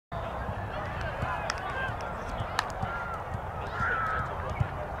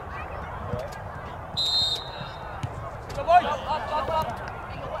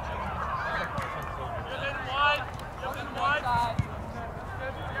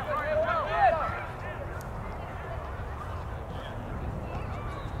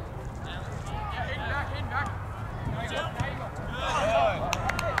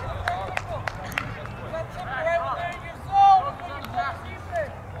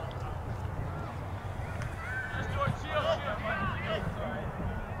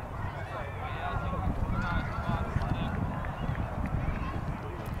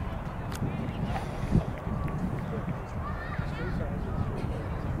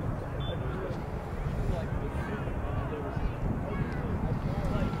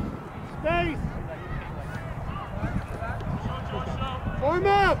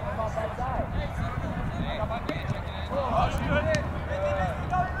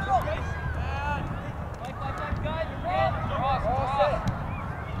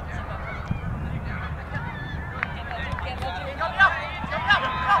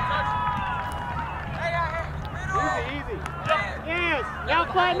Yes.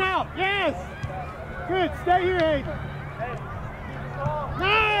 Now flatten out. Yes. Good. Stay here, Hayden.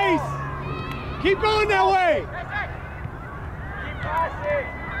 Nice. Keep going that way. Keep passing.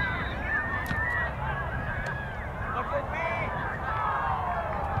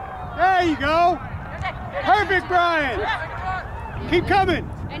 There you go. Perfect, Brian. Keep coming.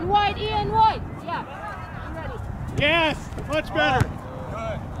 And wide, Ian, wide. Yeah. I'm ready. Yes. Much better. Who's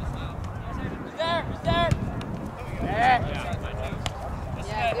there? Who's there? Yeah, good.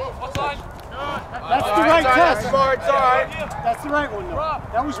 What's on? That's the right test. It's all right. That's the right one, though.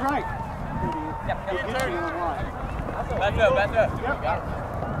 That was right. Back up, back up. Yep.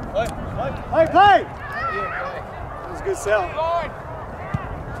 Play. Play. That was a good sell. Oh,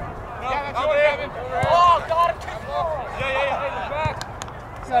 got it. Yeah. Back.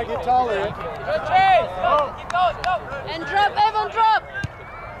 He's got to get taller. Good chase. Keep going, go. And drop, Evan, drop.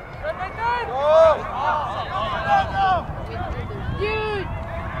 Good. Dude.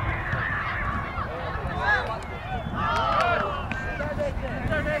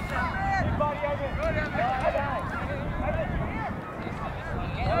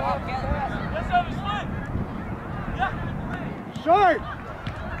 Short.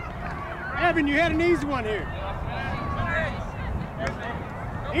 Evan, you had an easy one here.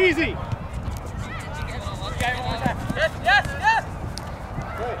 Easy. Yes.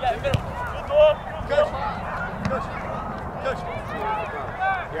 Good. Yeah, middle. Good ball. Coach.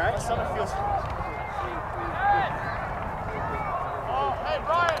 You all right? Someone feels... Oh, hey,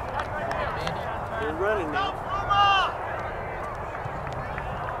 Brian. Back right here. You're running now.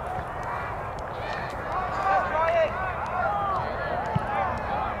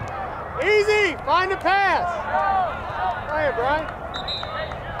 Easy! Find the pass! Go ahead, Brian.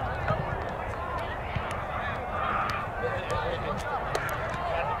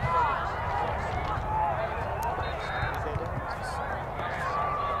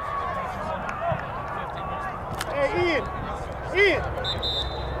 Hey, Ian!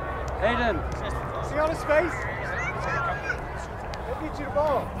 Hayden! See all the space? They'll get you the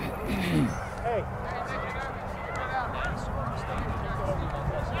ball. Hey.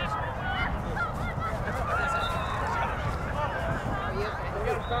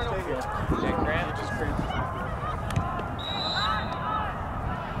 Jack Grant. Just crazy.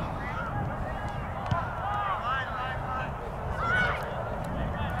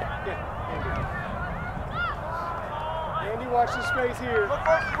 Andy, watch the space here.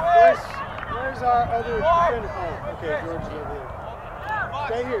 Where's our other defender? Oh, okay, George's over there.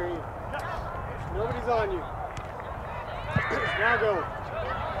 Stay here, Ian. Nobody's on you. Now go.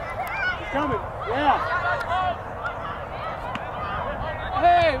 He's coming. Yeah.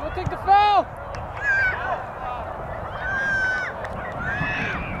 Hey, we'll take the foul!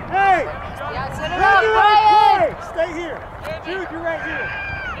 Hey! Yeah, set it Run up, the Brian! right play. Stay here. Dude, you're right here.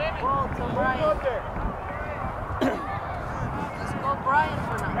 Ball to Go Brian. up there. Let's go Brian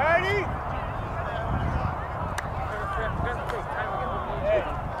for now. Ready? Hey,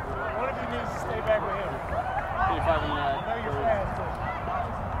 one of you needs to stay back with him. I know you're fast, too.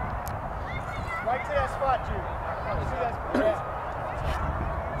 Right to that spot, Jude. See that spot? Yeah.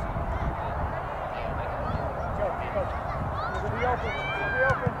 Go. It'll be open.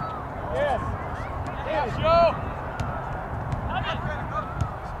 Yes. Yes, yo.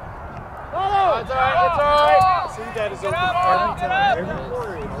 Follow! It's all right. See, that is open Get up, every get time. up. Every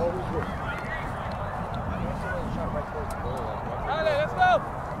quarter, it always works. Riley, let's go.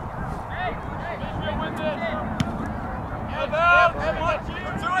 Hey, Michigan wins it. Get up, everyone.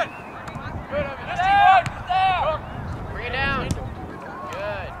 Do it. Good, Evan. Yes, Bring it down.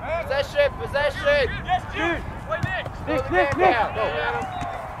 Good. Possession. Yes, Jude. Play Nick. Nick.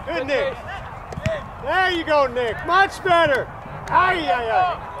 Good, Nick. There you go, Nick. Much better. Ay.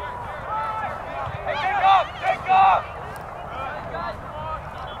 Hey, take off.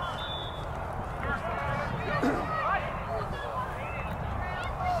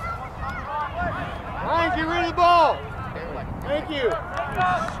 Ryan, get rid of the ball. Thank you.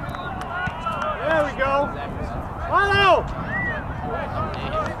 There we go. Follow.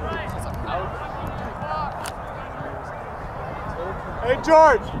 Hey,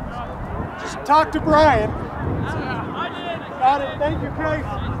 George. Just talk to Brian. Got it. Thank you, Craig.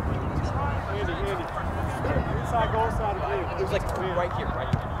 Andy. Inside goal side of you. It was like right here. I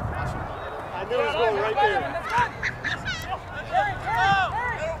knew it was going right there.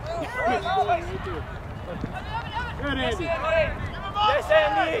 Good, Andy. Yes,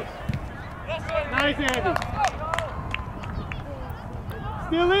 Andy. Nice, Andy.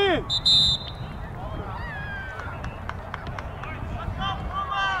 Still in.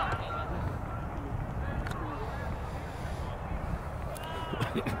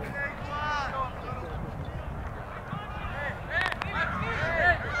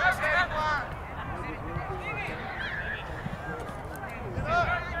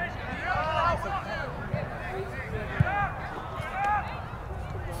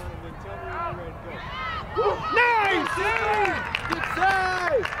 Nice! Good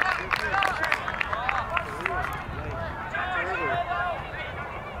save!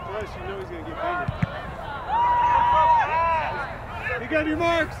 Plus, you know he's going to get bigger. Pick up your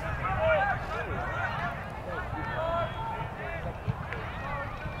marks.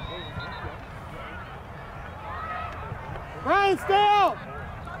 Brian, stay out!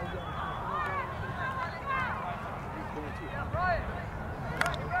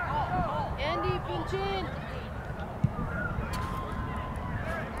 Andy, pinch in.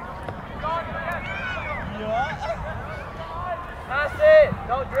 Pass it!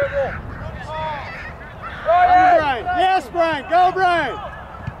 Don't dribble! Go, Brian! Yes, Brian! Go, Brian!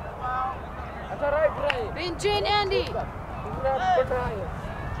 That's all right, Brian. Pinch in, Andy.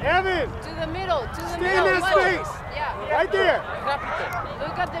 Evan! To the middle, to the Stay middle. in that One. space! Yeah. Right there!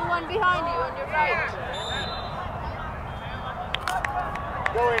 Look at the one behind you on your right.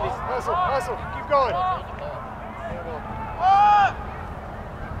 Go, Andy. Hustle, hustle. Keep going.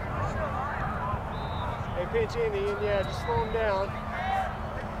 Hey, pinch Andy, and yeah, just slow him down.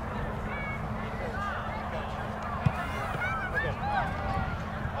 Okay.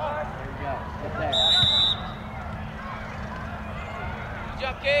 There you go. Right there. Good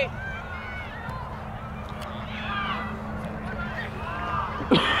job, Kate.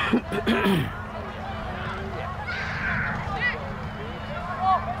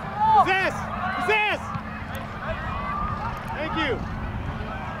 Possess! Possess! Thank you.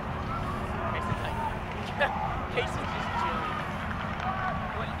 Casey's just chilling.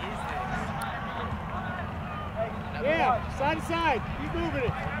 What is this? Yeah, side to side. Keep moving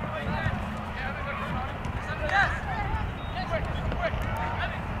it.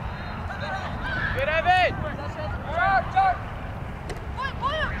 Good, Evan.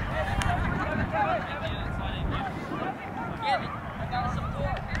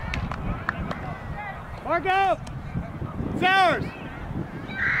 Mark out! It's ours!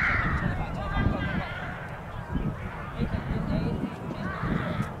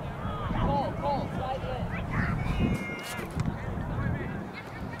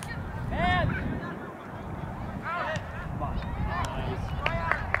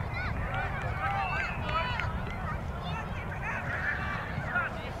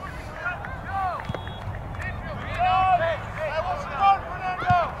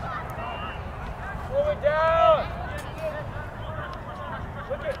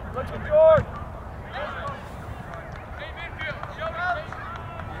 Look at George.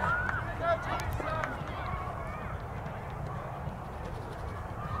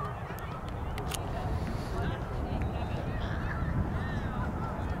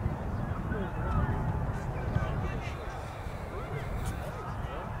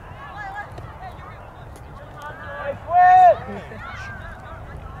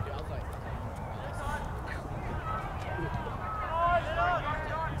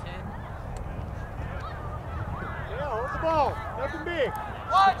 Ball, nothing big.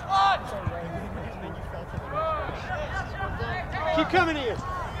 Watch! Keep coming in.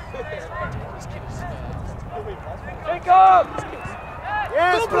 Jacob!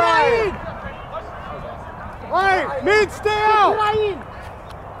 Yes, Brian! Brian, mid, stay out!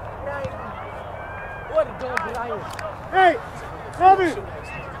 What a goal, Brian. Hey, Evan!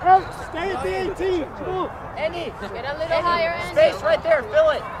 Stay at the 18. Come on. Andy! Get a little higher, Andy. Space right there, fill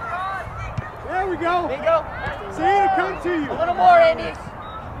it. There we go. There you go. Santa, come to you. A little more, Andy.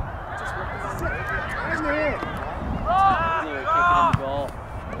 Right in the head.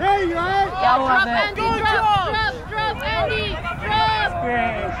 There you are. Yeah, drop, Andy, drop, Andy,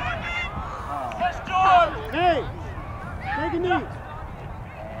 drop. Hey, take a knee.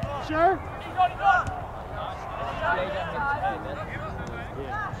 Sure?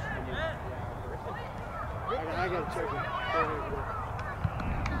 I gotta check it.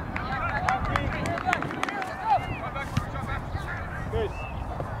 Good.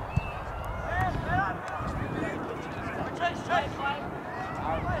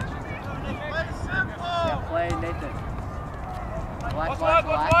 Yeah, play, Nathan. Watch. Time.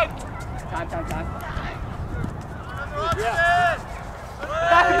 Yeah.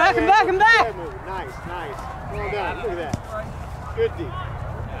 Back him back. Nice. Well done. Look at that. Good D.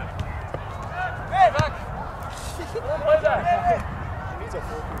 Hey, back! Play that. Needs a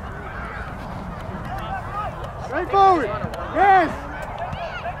full. Straight forward. Yes.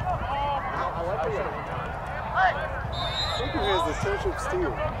 think he has the touch of steel.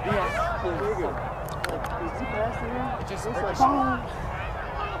 Yeah. Like, is he passing him? It just looks like boom.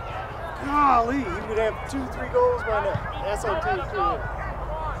 Golly, he would have 2-3 goals by now. SRT too.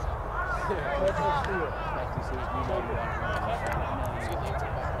 Touch of steel.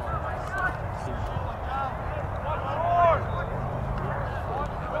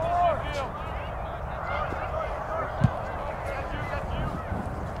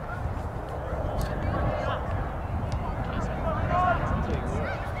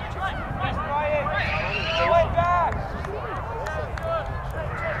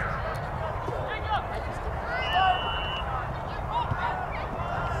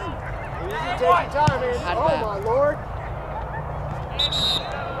 Take your time, Andy. Oh my lord.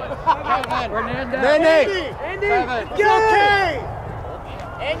 Andy. Andy. It's okay.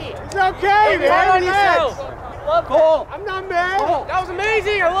 Andy. It's okay, Andy, man. hard on yourself. Love Cole. I'm not mad. That was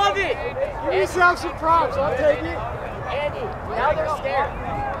amazing. I loved it. Give yourself some props. I'll take it. Andy, now they're scared.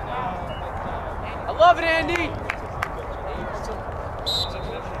 I love it, Andy.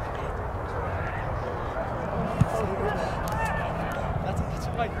 That's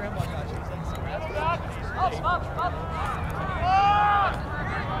what my grandma got. She was like, Up.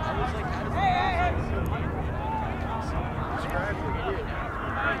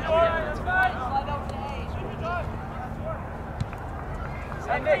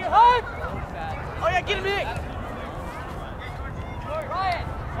 Andy, hard! Oh yeah, get him in. Ryan.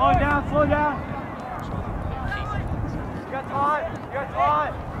 Slow down. You got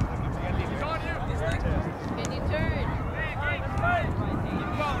time. Can you turn?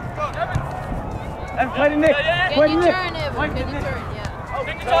 Evan, play to Nick. Can you turn, Evan? Can you turn? Yeah.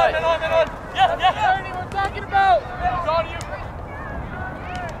 Take your time, man on. Yeah. Turning, we're talking about. It's on you.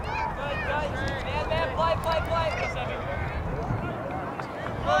 Man, play.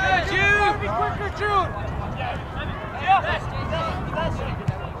 Good, Jude. Be quicker, Jude. Yeah.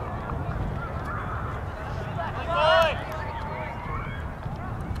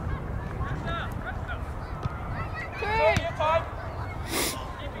 Turn. Time.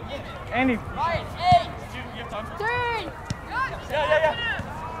 Andy. Ryan, Turn. Yeah.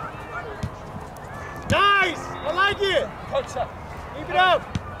 Nice. I like it. Coach up. Keep it up.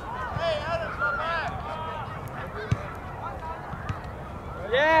 Hey, Adam's not back.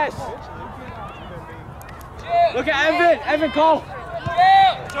 Yes. Look at Evan, call. Turn.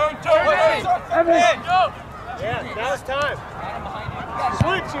 Evan. Go. Yeah, now it's time.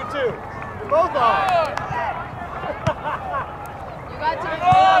 Switch you two. You're both on. You got to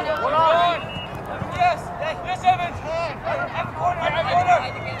One on. Yes, Evan. Have corner.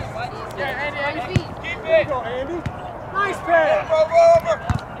 Yeah, Andy. Keep There it. you go, Andy. Nice pass. Over.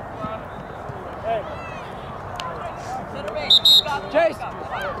 Hey. Chase.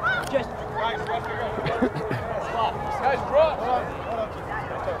 Guys, drop.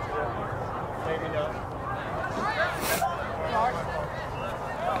 Maybe not.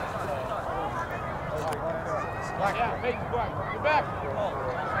 Yeah, make it back. Get back.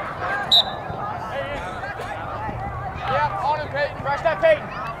 Yeah, on him, Peyton. Rush that, Peyton.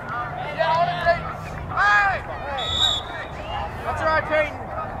 Yeah, on him, Peyton. Hey! That's all right, Peyton.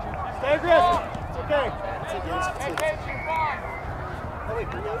 Stay aggressive. It's okay. Hey, Peyton, you're fine.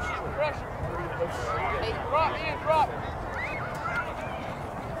 Pressure. Drop, Ian, drop.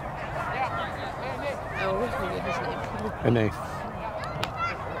 Yeah, Nick. I always forget his name. And they.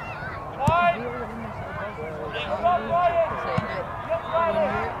 Line. Stop, Ryan. Say that Yes, when Ryan.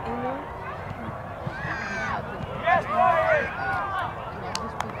 you're in there, Yes, Ryan.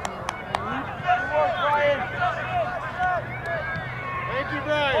 Good work, Ryan. Thank you,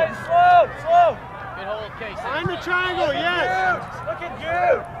 Brian. Slow. Good hold, Casey. Find the triangle, yes. Look at you.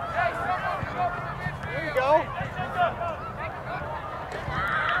 There you go. Get up.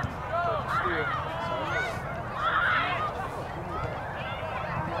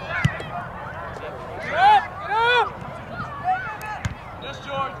 Yes,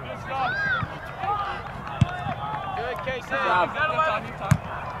 George. Good stuff. Good, Casey. Time.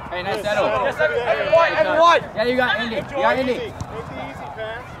 Hey, nice settle. Yes, everyone. Yeah, you got Andy. Make the easy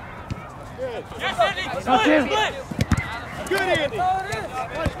pass. Good. Yes, Andy. Split. Good, Andy.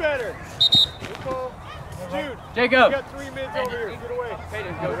 Much better. Good call. Jude. Jacob. You got 3 mids over here. Get away.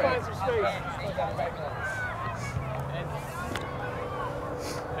 Go find some space.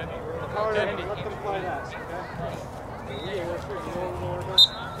 Harder. Let them play that.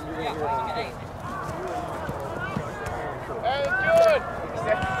 Okay? Hey, good.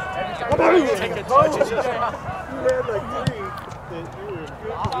 Come on, you take a touch. You had like 3 that you were good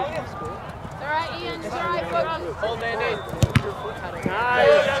for school. It's all right, Ian. It's all right, focus. Hold Andy.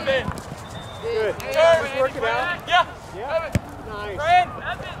 Nice. Good. Just work it out. Yeah. Yeah. Nice.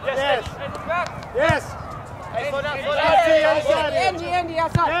 Yes. Yes. Hey, slow down, slow Out down. to the other side. Andy,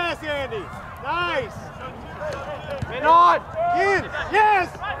 outside. Yes, Andy. Nice. Man on. In. Yes.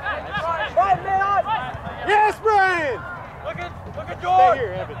 Brian, man on. Yes, Brian. Look at Stay George.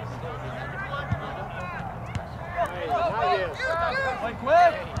 here, Evan. Hey, not yes. Play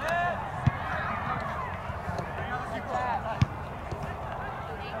quick.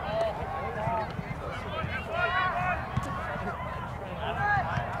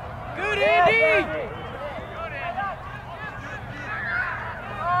 Good, Andy!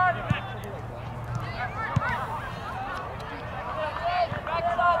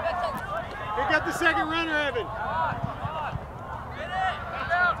 Pick up the second runner, Evan.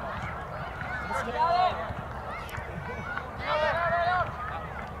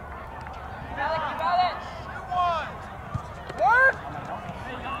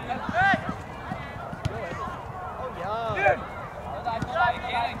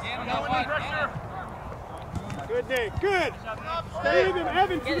 Good, Nick. Good. Stay even.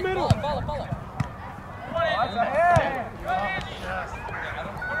 Evan, to the middle. Follow.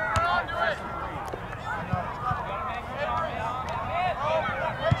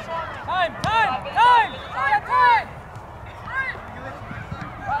 Time!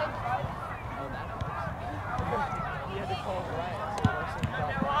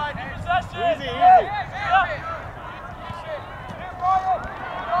 Easy.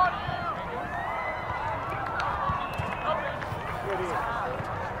 Good in.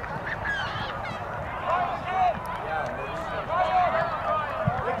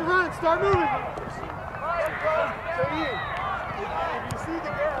 Make the run. Start moving. So Ian, if you see the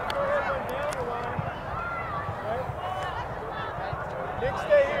gap, go ahead and run down the line. Right? Nick,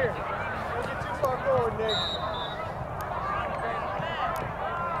 stay here. Don't get too far forward, Nick.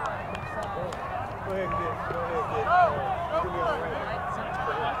 Go ahead, Nick. Go ahead, Nick. You're gonna be all right.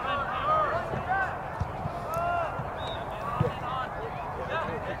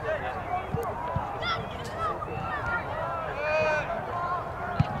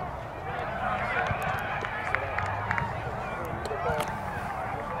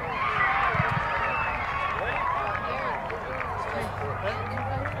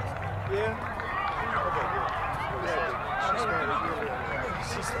 Yeah? Okay, good.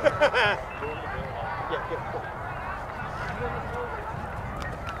 Yeah, good.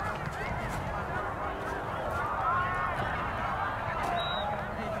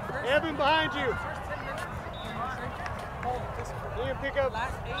 Evan, behind you. Ian, pick up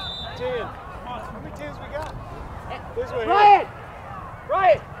 10. How many 10s we got? This way. Ryan!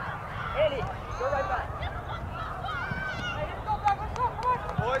 Andy, go right back.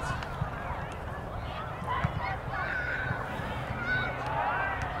 Boys.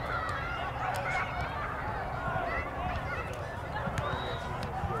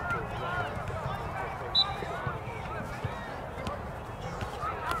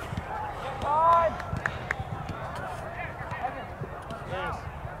 Yes.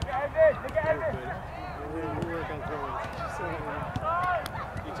 We work on throwing. So,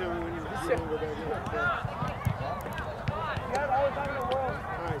 you tell me when you want to go back in.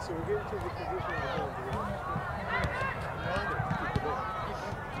 All right, so we're getting to the position of the ball.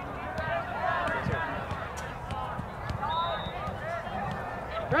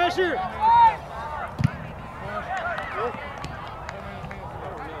 Pressure!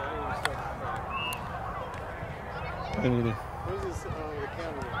 What is this, the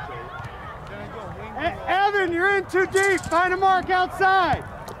camera say? Evan, you're in too deep. Find a mark outside.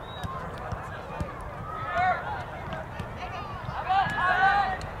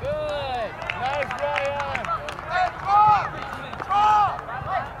 Good. Nice, Ryan.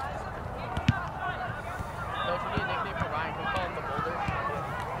 Don't forget a nickname for Ryan. Go call him the Boulder.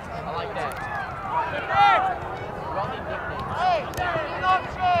 I like that. We all need nicknames.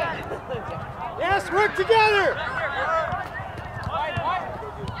 Yes, work together.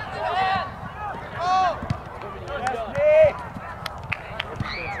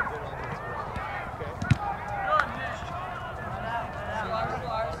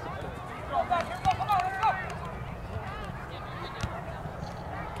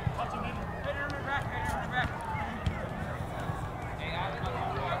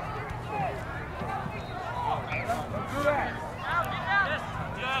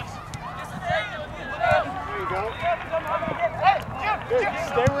 Good.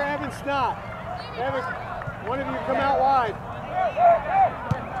 Stay where Evan's not. Evan, one of you come out wide.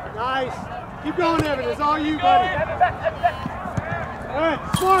 Nice. Keep going, Evan. It's all you, buddy. Good.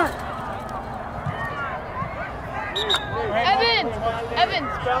 Smart. Evan!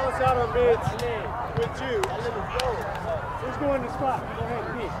 Let's balance out our mids with two. Let's go in the spot. Go ahead,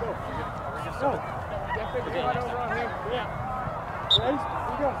 Pete. Go. Go. Get right over on him. Yeah. Ready? Here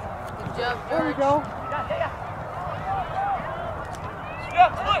we go. Good job, There we George. go.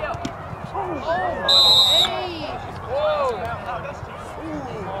 Hey! Whoa!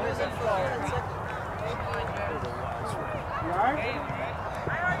 You alright?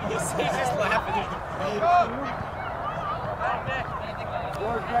 He's just laughing.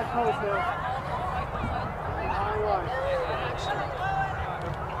 George, back post now. All right.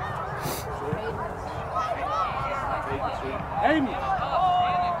 Hayden! You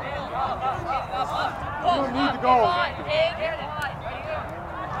don't need the goal.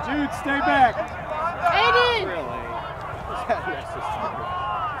 Jude, stay back. Hayden! Really?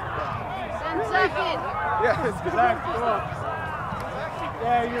 10 seconds. Yeah, it's Zach, come on.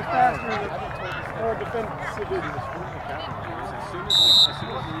 Yeah, you're faster than more defensive.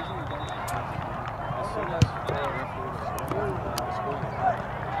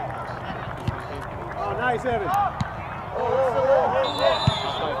 Oh, nice, Evan.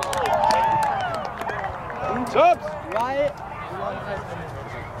 Chops! Riot.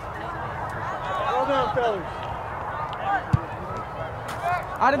 Well done, fellas.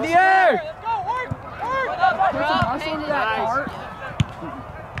 Out of the air! Drop, Hayden. Nice.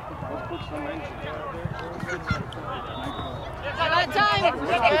 Got time.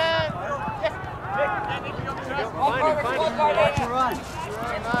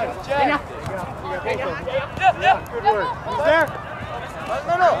 Good work. He's there.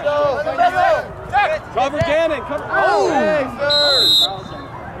 Cover Gannon. Come on. Oh, hey, sir.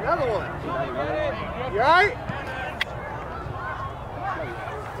 Another one. You all right?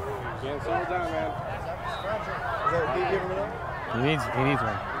 Can't settle down, man. He needs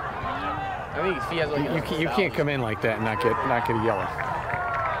one. I think if he has like You can't come in like that and not get a yellow.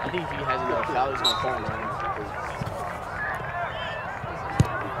 I think if he has another foul, he's gonna fall around.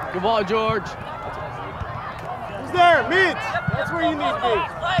 Good ball, George. Who's there? Mids. That's where you need to be.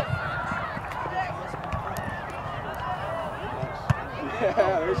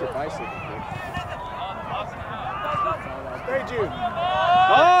 Yeah, there's your bicycle. Hey, Jude.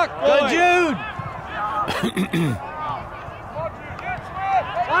 Go, Jude!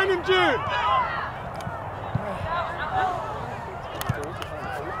 Find him, Jude.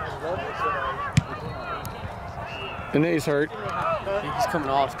 Anae's hurt. He's coming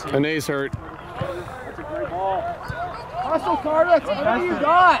off too. Anae's hurt. That's a great ball. Hustle, Carter. What do you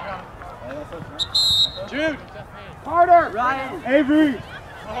got? Jude. Carter. Ryan. Avery.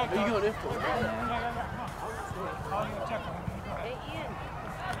 What are you going in for? Hey, Ian.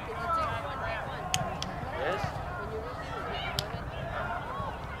 Can you take one? Yes.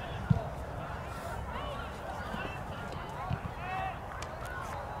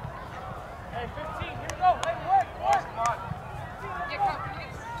 Hey, 15, here we go. Hey, work.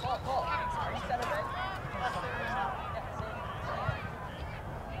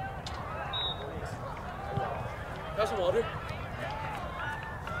 Got some water?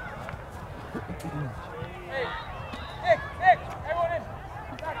 Hey, everyone in.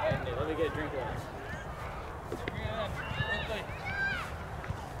 Back in. Let me get a drink of water.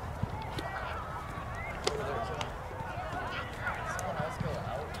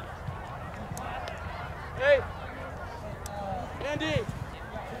 Hey, Andy.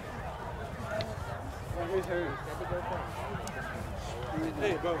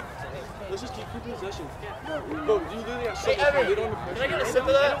 Hey, bro. Let's just keep possession. Bro, you literally got Hey, Evan, can I get a sip of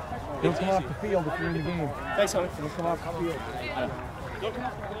that? Don't come off the field if you're in the game. Thanks, honey. Don't come off the field. Don't come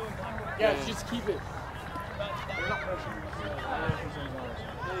off the field. Yeah, just keep it.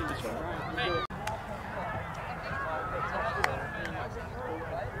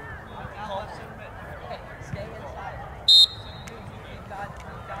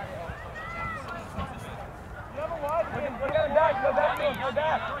 Go back. Take your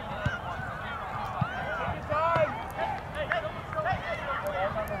time.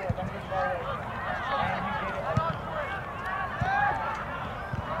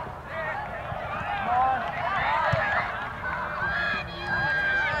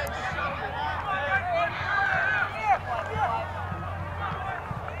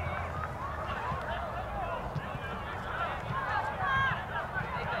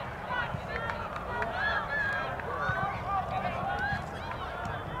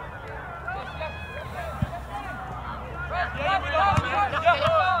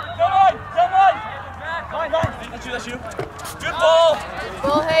 That's you. Good ball.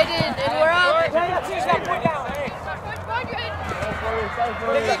 Ball, Hayden, and we're up.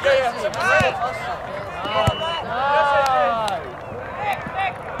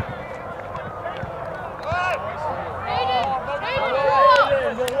 Hayden.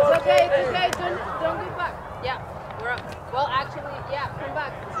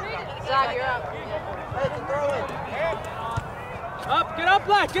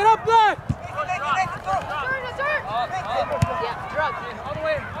 black! Get up black! Yeah, drop. All the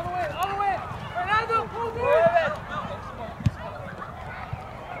way, all the way, all the way! Fernando, move it!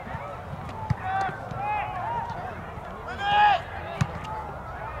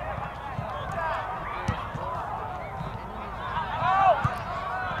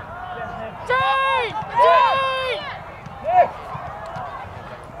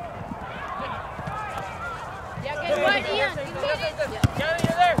 Yeah, get right, Ian. Gavin,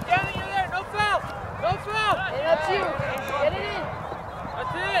 you're there! Gavin, you're there! No foul! No foul! Hey, that's you. Get it in.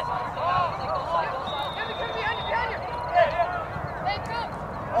 That's it! Gavin, come behind you. Hey, come.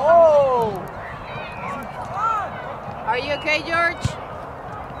 Oh! Are you okay, George?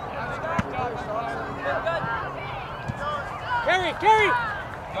 Carry, carry!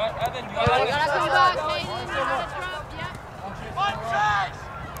 You gotta come back, Hayden. You gotta drop, yeah. One chase!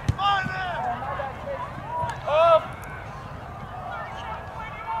 On there! Up!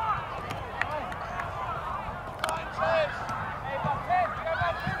 One chase! Hey, about 10. You got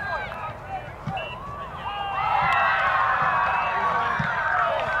about 10 points.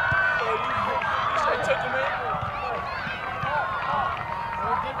 I took him in.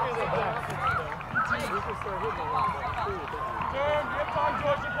 Turn, get time,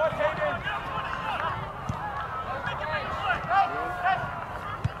 George. You put Hayden.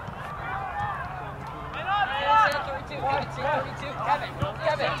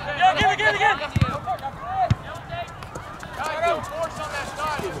 Yeah, give it, give it.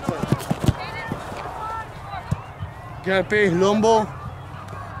 Cappy, Lumbo.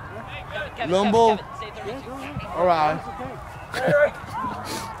 Lumbo. All right.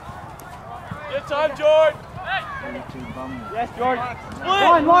 Good time, George. Yes, George.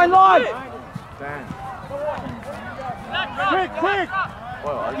 Line. Quick, quick.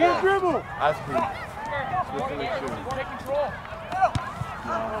 Get dribble. Take control.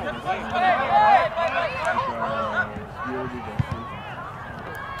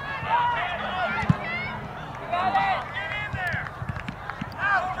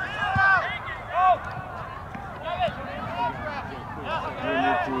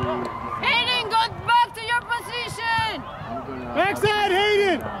 Hayden, go back to your position. Backside,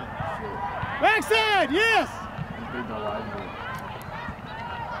 Hayden. Backside, yes.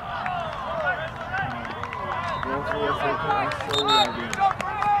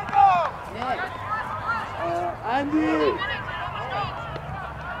 Andy.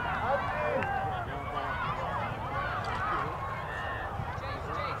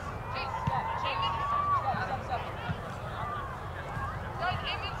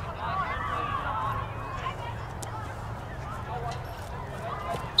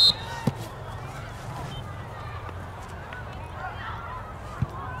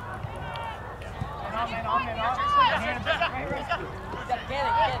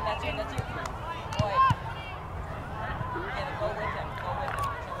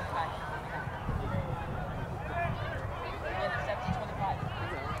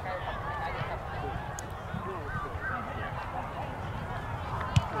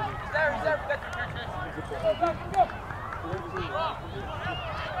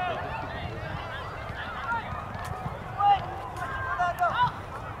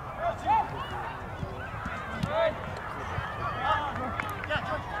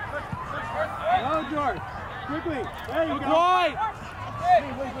 Go, George. Quickly. There you go. Wide.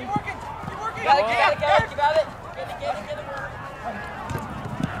 Keep working. Got it.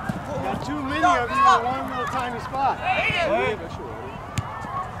 Got too many of you in one little tiny spot.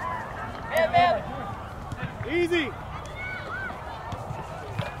 Easy.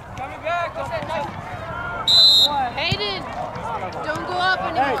 Coming back. Hayden, don't go up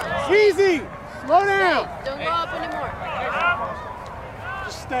anymore. Hey, easy. Slow down. Hey, don't go up anymore.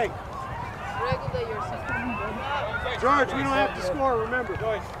 Just stay. Regulate yourself. George, we don't have to score, remember.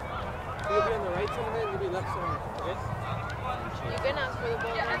 Joyce. You'll be on the right side and you'll be left side. Okay? You can ask for the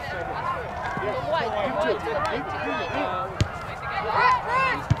ball. Ask for it. Yes. Go wide. Give Go it wide to to the right.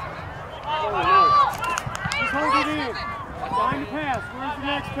 Oh, no. Just hold it in. Find the pass. Where's the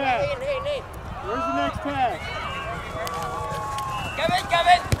next pass? Where's the next pass? Kevin.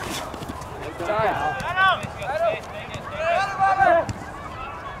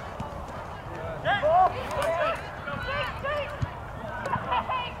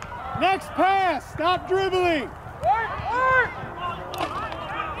 Next pass. Stop dribbling.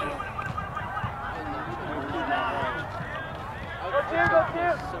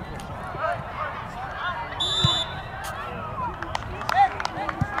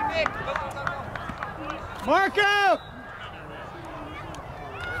 Mark up.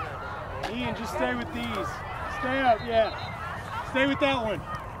 Ian, just stay with these. Stay up, yeah. Stay with that one.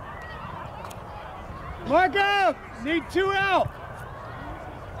 Mark out! Need 2 out!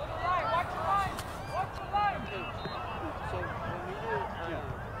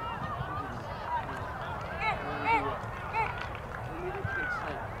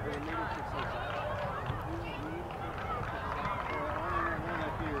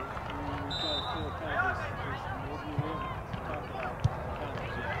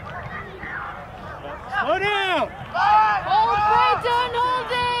 Slow down! Hold Brayton,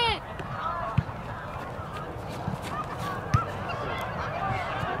 hold it!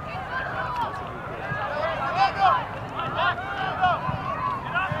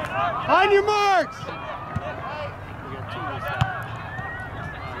 On your marks!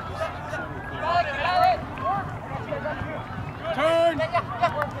 Turn!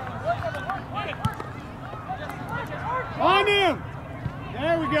 On him!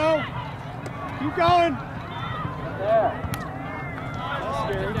 There we go. Keep going.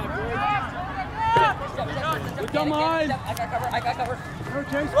 Come on. I got cover. Go,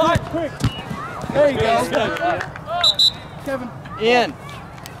 Chase, quick. There you go. Kevin. In.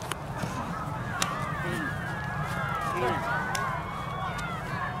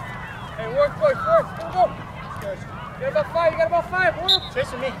 Hey, work. Go. You got about 5. Work.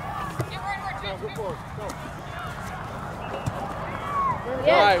 Chase with me. Go forward. Go.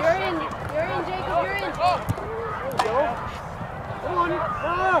 Yes, you're in, Jacob, you're in. There we go. Come on.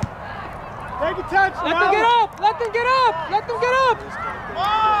 Take a touch now. Let them get up. Let them get up. Let them get up.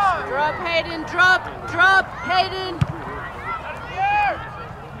 Drop, Hayden, drop, Hayden.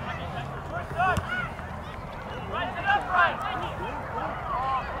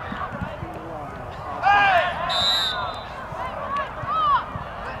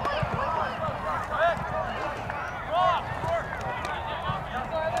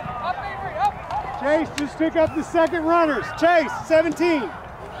 Chase, just pick up the second runners. Chase, 17.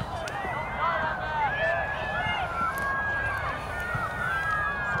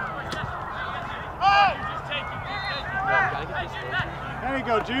 There you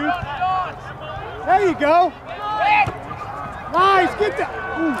go, Jude. There you go. Nice, get that.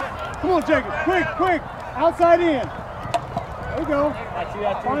 Come on, Jacob, quick. Outside in. There you go.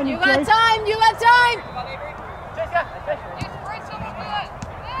 Find You him, got Chase. time, you got time.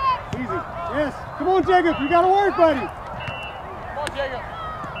 Easy. Yes. Come on, Jacob. You got to work, buddy. Come on, Jacob.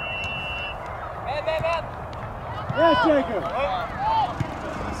 Man. Yes, Jacob.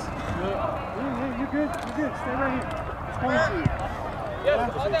 You're good. Stay right here. It's coming to you. Yes,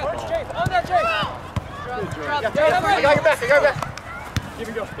 on that Chase. Drop, I got your back. Give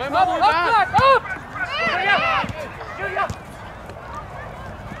me go. Up.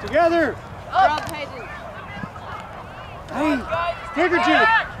 Together. Drop, Hayden. Hey. Quicker, Jude.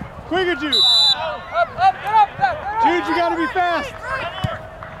 Get up. Jude, you got to be fast.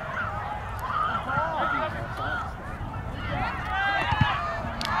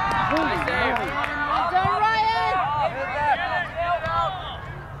 Done, Ryan.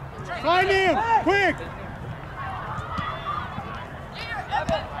 Find him. Quick.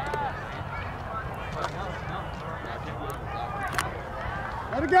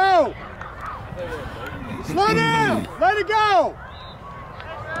 Let it go. Slow down. Let it go.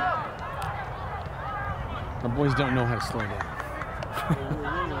 The boys don't know how to slow down.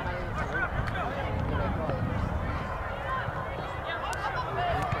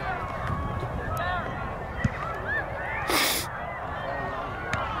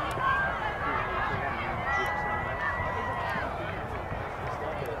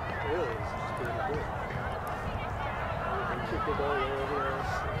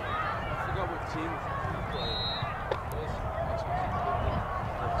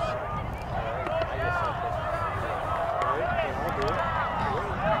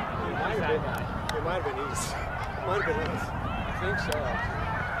 It might have been easy. It might have been us. I think so.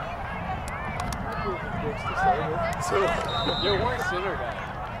 So, You're one center guy.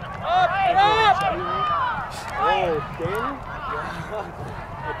 oh,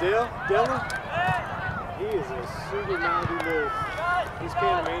 Danny? Dylan? He is a super mounty little. He's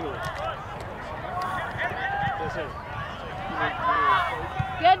Panamanian. Yes, sir.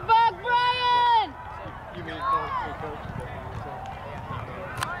 Get back, Brian. You mean coach? Yes, sir.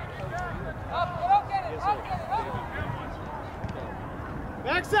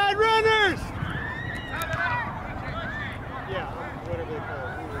 Backside runners! Yeah, whatever they call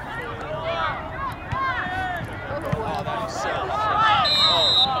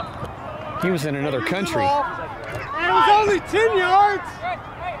it. He was in another country. And it was only 10 yards!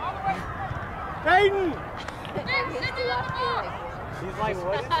 Hayden! He's like,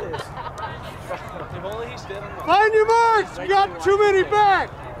 what is this? If only he stood on the Find your marks! You got too many back!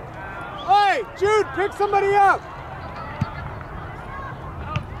 Hey, Jude, pick somebody up.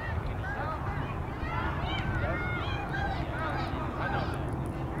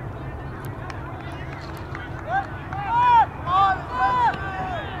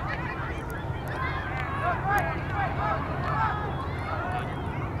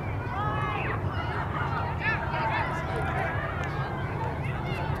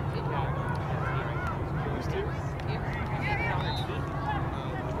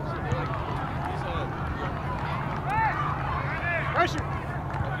 Pressure.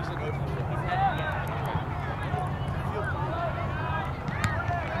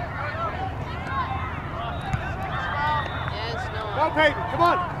 Yes, no. Go, Peyton. Come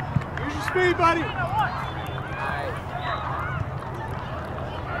on. Use your speed, buddy.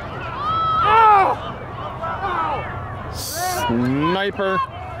 Oh! Sniper.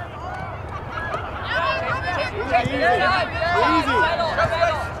 Easy.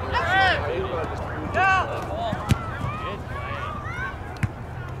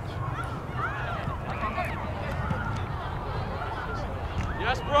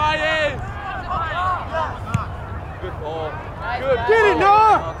 Yes, Brian! Good ball. Good. Get it,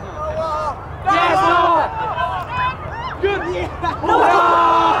 Noah! Yes, Noah! Good. Well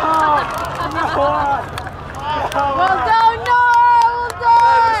done, Noah! Well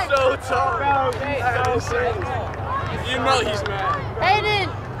done! So tough. You know he's mad. Hayden!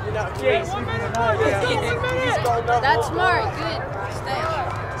 Jace. That's smart. Good. Stay.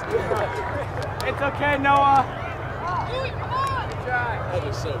 It's okay, Noah. That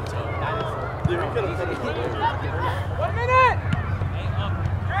was so tough. Yeah, we could have put it away. 1 minute.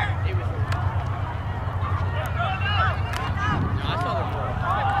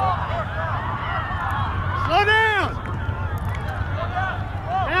 Slow down.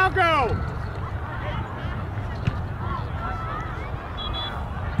 Now go.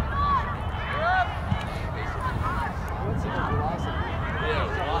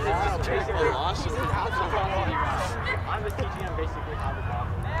 I was teaching him basically how to golf.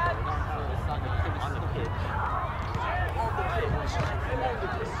 On the pitch.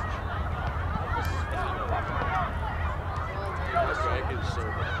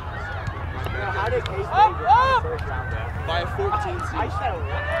 How did Case first round by a 14 seed?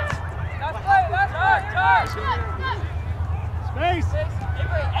 Space.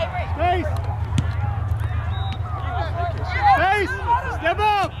 Space. Space. Step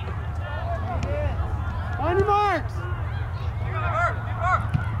up. On your marks.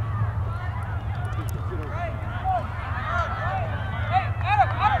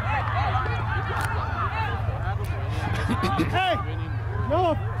 Hey,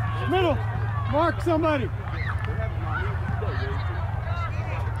 no, middle, mark somebody.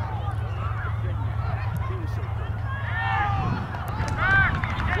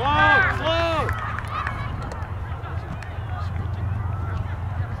 Slow.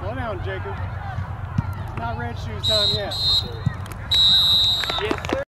 Slow down, Jacob. Not red shoes time yet.